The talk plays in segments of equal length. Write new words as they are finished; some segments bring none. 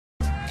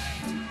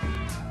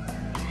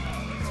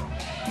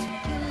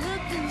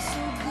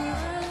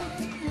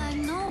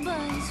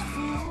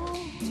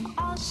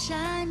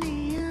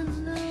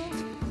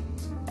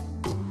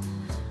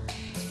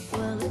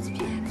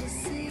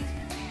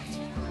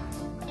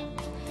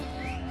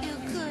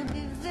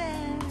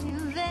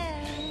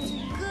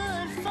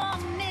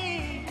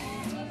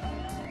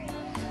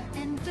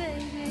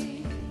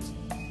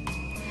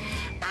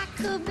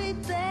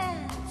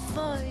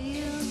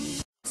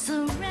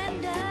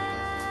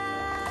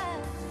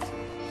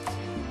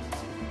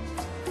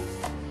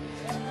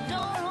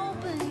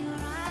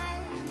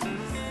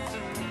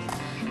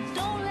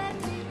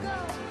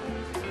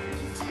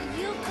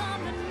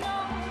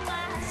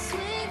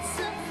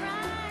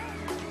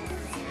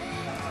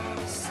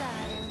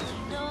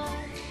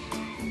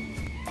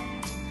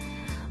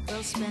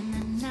we'll spend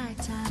the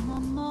nighttime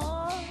or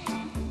more.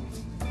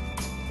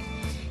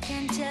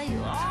 Can't tell you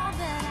all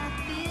that I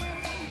feel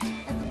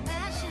at the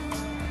passion.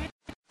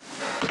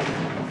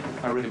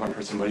 I really want to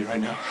hurt somebody right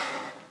now.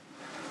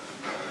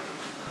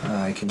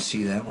 I can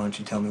see that. Why don't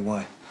you tell me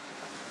why?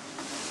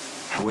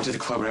 I went to the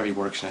club where Abby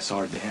works and I saw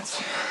her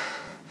dance.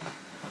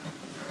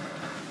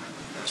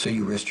 So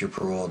you risked your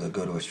parole to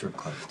go to a strip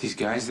club? These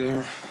guys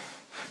there,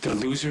 they're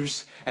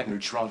losers and they're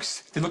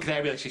drunks. They look at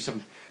Abby like she's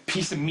some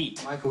piece of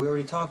meat. Michael, we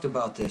already talked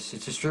about this.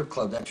 It's a strip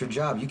club. That's your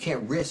job. You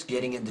can't risk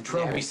getting into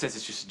trouble. Abby says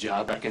it's just a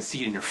job, but I can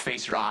see it in her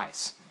face, her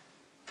eyes.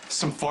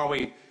 Some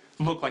faraway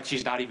look like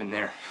she's not even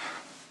there.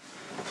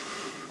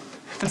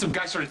 Then some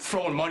guy started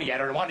throwing money at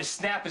her and wanted to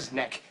snap his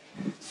neck.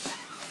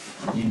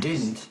 You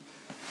didn't?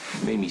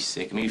 It made me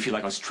sick. It made me feel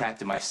like I was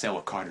trapped in my cell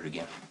with Carter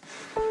again.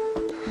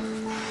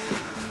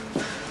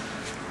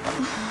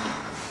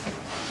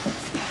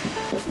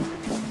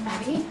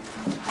 Mabby?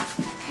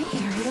 Hey,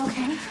 are you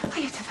okay? I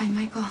have to find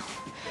Michael.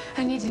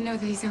 I need to know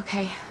that he's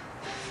okay.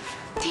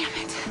 Damn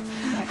it.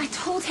 I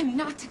told him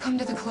not to come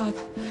to the club.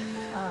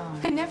 Oh.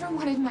 I never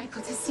wanted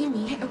Michael to see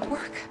me at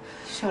work.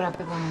 Showed up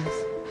at once.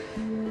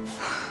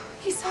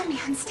 He saw me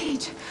on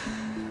stage.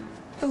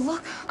 The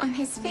look on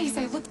his face,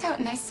 I looked out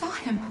and I saw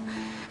him.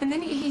 And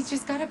then he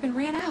just got up and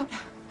ran out.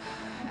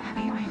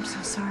 Abby, I am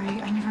so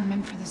sorry. I never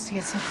meant for this to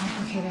get so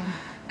complicated.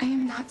 I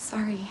am not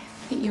sorry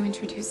that you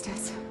introduced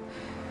us.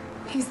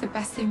 He's the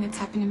best thing that's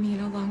happened to me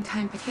in a long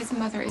time, but his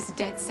mother is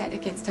dead set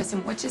against us,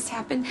 and what just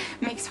happened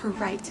makes her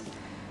right.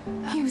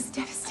 He was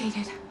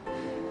devastated.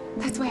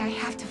 That's why I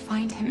have to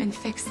find him and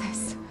fix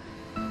this.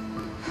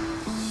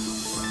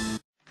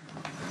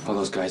 All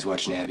those guys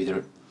watching Abby, they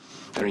don't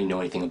even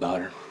know anything about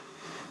her.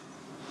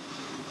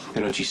 They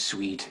know she's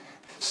sweet,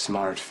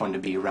 smart, fun to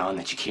be around,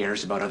 that she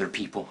cares about other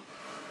people.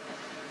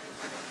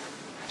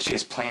 She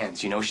has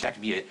plans, you know? She'd have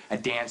to be a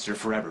dancer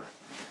forever.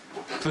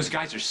 Those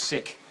guys are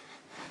sick.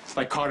 It's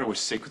like Carter was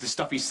sick with the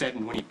stuff he said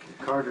and when he...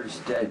 Carter's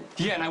dead.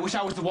 Yeah, and I wish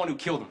I was the one who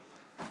killed him.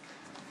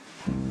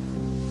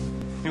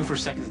 You know, for a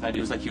second, the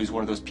idea was like he was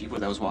one of those people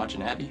that was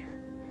watching Abby.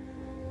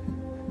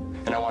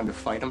 And I wanted to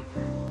fight him.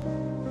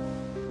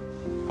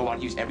 I wanted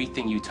to use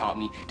everything you taught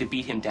me to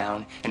beat him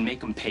down and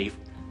make him pay.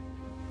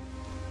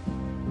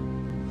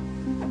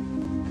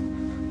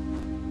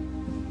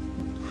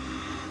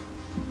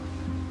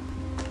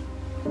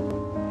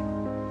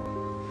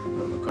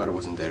 No, Carter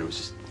wasn't there. It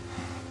was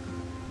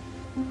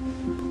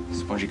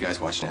just a bunch of guys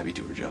watching Abby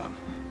do her job.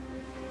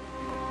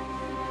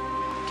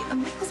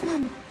 Michael's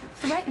mom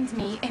threatened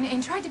me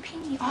and tried to pay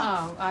me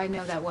off. Oh, I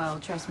know that well.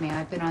 Trust me,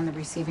 I've been on the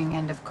receiving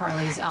end of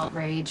Carly's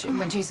outrage.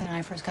 When Jason and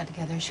I first got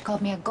together, she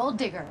called me a gold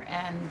digger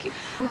and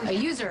a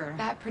user.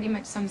 That pretty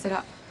much sums it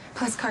up.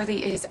 Plus,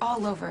 Carly is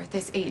all over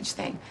this age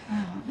thing.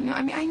 Oh. You know,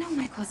 I mean, I know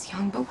Michael's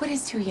young, but what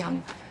is too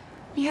young?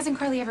 I mean, hasn't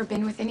Carly ever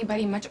been with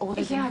anybody much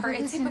older than her?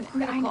 It's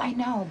hypocritical. I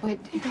know, but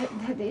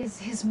that is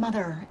his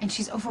mother, and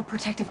she's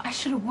overprotective. I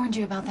should have warned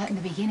you about that in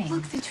the beginning.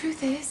 Look, the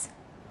truth is,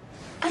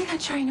 I'm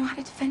not sure I know how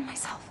to defend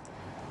myself.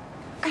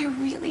 I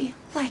really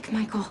like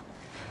Michael,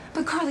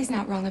 but Carly's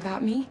not wrong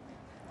about me.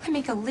 I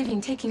make a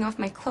living taking off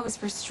my clothes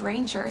for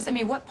strangers. I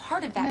mean, what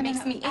part of that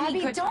makes me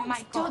any good for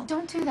Michael?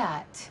 Don't do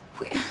that.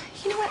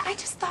 You know what? I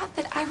just thought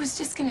that I was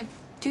just gonna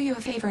do you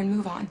a favor and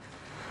move on.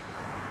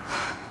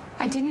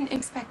 I didn't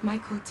expect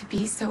Michael to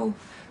be so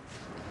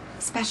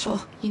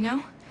special, you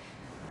know?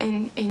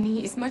 And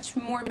he's much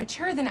more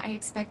mature than I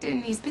expected,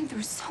 and he's been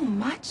through so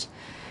much.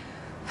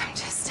 I'm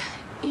just,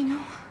 you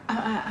know...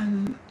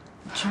 I'm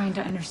trying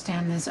to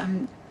understand this.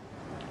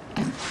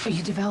 Are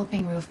you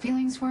developing real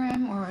feelings for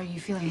him, or are you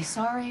feeling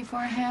sorry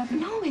for him?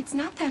 No, it's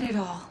not that at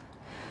all.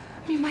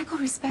 I mean, Michael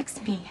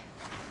respects me.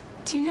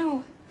 Do you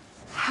know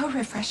how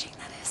refreshing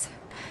that is?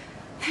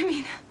 I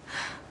mean,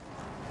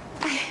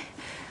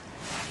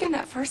 in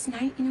that first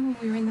night, you know,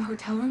 when we were in the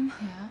hotel room?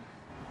 Yeah.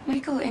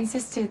 Michael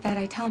insisted that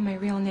I tell him my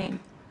real name.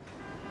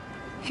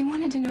 He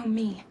wanted to know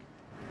me.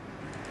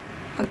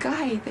 A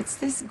guy that's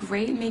this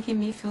great making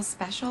me feel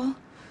special,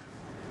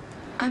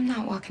 I'm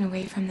not walking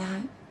away from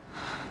that.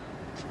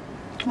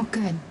 Well,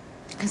 good,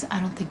 because I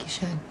don't think you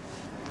should.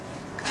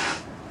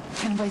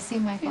 And if I see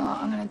Michael,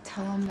 I'm going to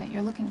tell him that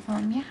you're looking for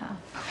him, yeah.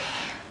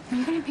 Okay. Are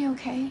you going to be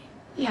okay?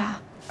 Yeah.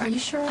 Are you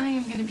sure? I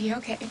am going to be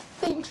okay.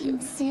 Thank you,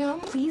 Sam.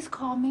 Please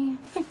call me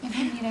if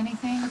you need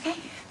anything. Okay.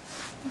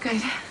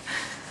 Good.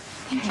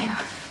 Thank you.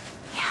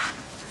 Yeah.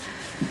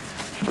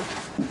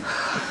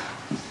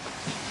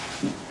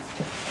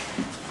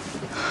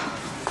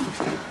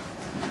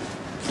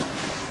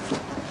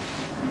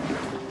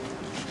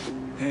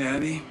 Hey,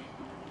 Abby.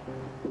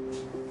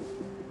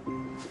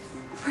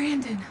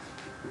 Brandon,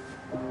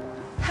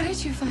 how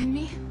did you find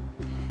me?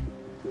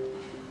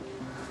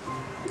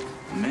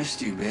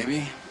 Missed you,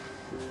 baby.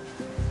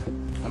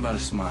 How about a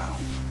smile?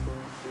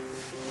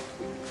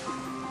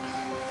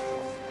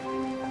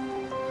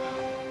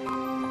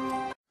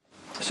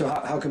 So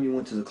how come you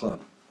went to the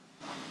club?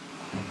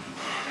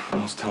 I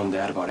was telling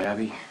Dad about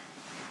Abby.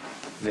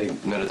 They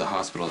met at the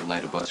hospital the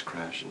night a bus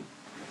crash, and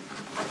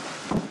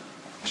I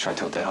was trying to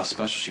tell Dad how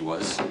special she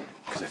was,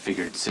 because because I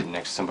figured sitting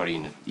next to somebody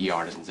in the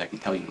ER doesn't exactly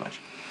tell you much.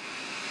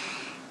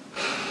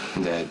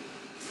 And Dad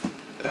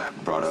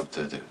brought up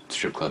the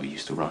strip club he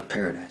used to run.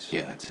 Paradise.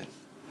 Yeah, that's it.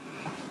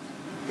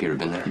 You ever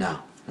been there? No.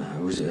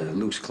 It was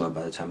Luke's club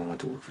by the time I went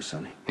to work for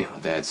Sonny. You know,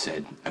 Dad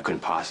said I couldn't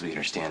possibly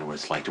understand what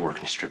it's like to work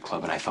in a strip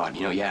club, and I thought,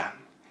 you know, yeah,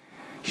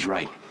 he's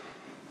right.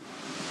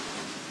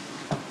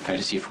 I had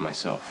to see it for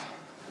myself.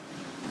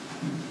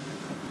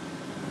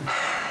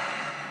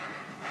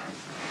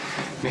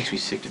 Makes me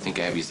sick to think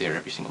Abby's there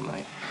every single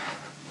night.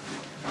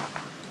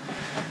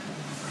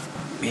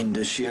 I mean,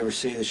 does she ever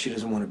say that she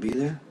doesn't want to be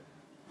there?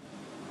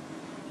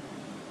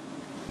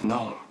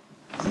 No.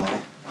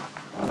 Well,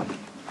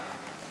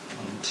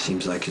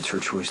 seems like it's her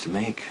choice to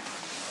make.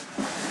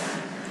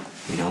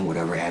 You know,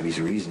 whatever Abby's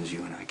reasons,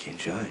 you and I can't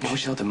judge. No,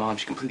 she told the mom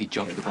she completely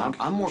jumped to the wrong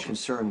I'm more conclusion.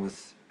 concerned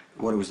with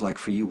what it was like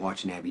for you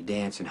watching Abby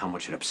dance and how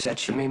much it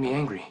upset It you. made me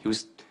angry. It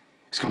was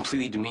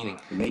completely demeaning.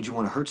 It made you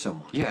want to hurt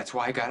someone. Yeah, that's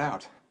why I got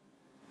out.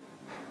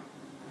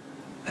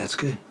 That's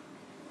good.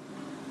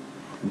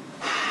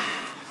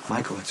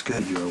 Michael, it's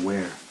good you're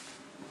aware.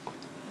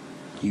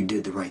 You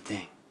did the right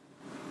thing.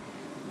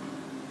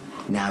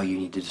 Now you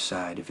need to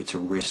decide if it's a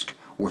risk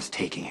worth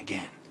taking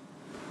again.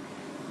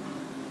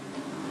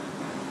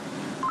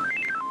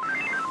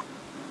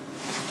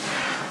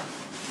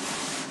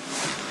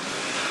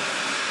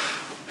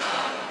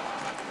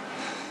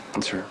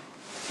 That's her.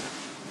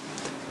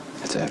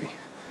 That's Abby.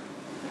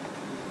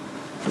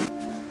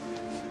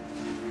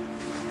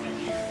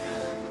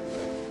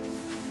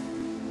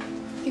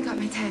 You got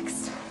my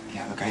text.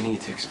 Yeah, look, I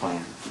need to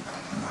explain.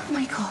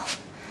 Michael,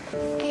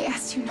 I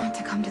asked you not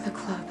to come to the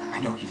club. I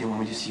know you didn't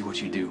want me to see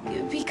what you do.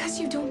 Because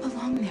you don't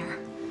belong there.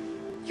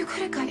 You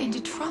could have got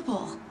into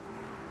trouble.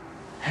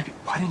 Abby,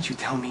 why didn't you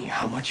tell me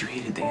how much you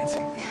hated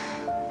dancing?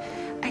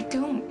 I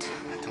don't.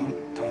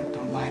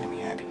 Don't lie to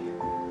me, Abby.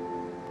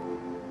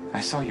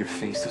 I saw your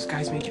face. Those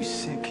guys made you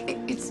sick.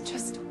 It's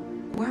just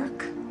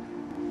work.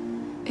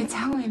 It's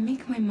how I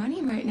make my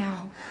money right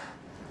now.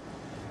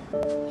 You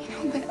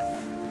know, but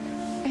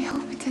I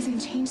hope it doesn't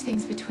change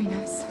things between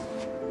us.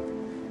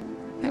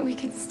 That we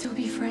could still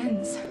be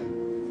friends.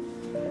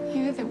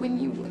 You know, that when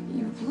you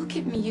look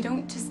at me, you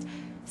don't just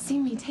see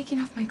me taking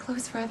off my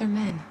clothes for other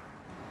men.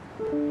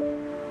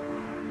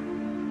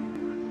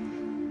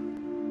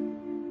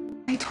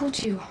 I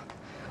told you,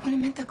 when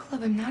I'm at the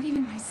club, I'm not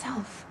even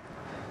myself.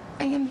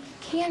 I am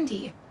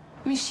Candy.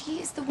 I mean, she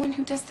is the one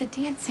who does the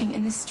dancing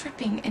and the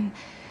stripping, and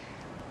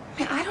I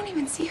mean, I don't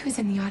even see who's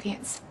in the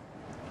audience.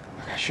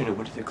 I shouldn't have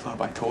went to the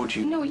club. I told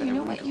you. No, that you I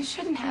know wouldn't what? You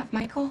shouldn't have,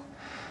 Michael.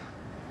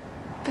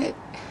 But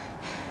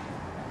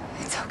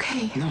it's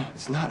okay. No,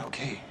 it's not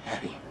okay,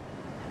 Abby.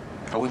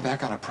 I went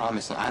back on a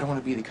promise, and I don't want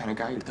to be the kind of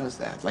guy who does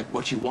that. Like,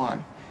 what you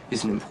want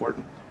isn't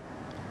important.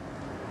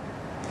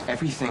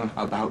 Everything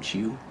about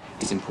you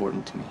is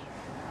important to me.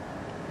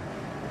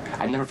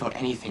 I've never felt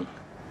anything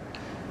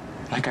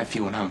like I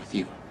feel when I'm with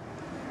you.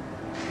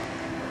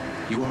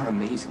 You are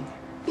amazing.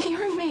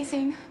 You're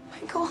amazing,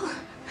 Michael.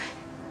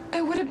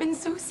 I would have been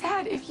so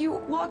sad if you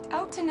walked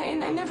out tonight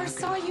and I never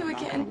saw you I'm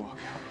not again. gonna walk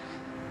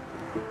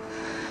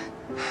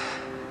out.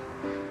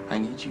 I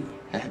need you,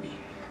 Abby.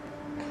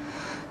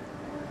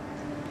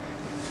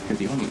 You're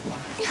the only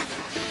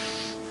one.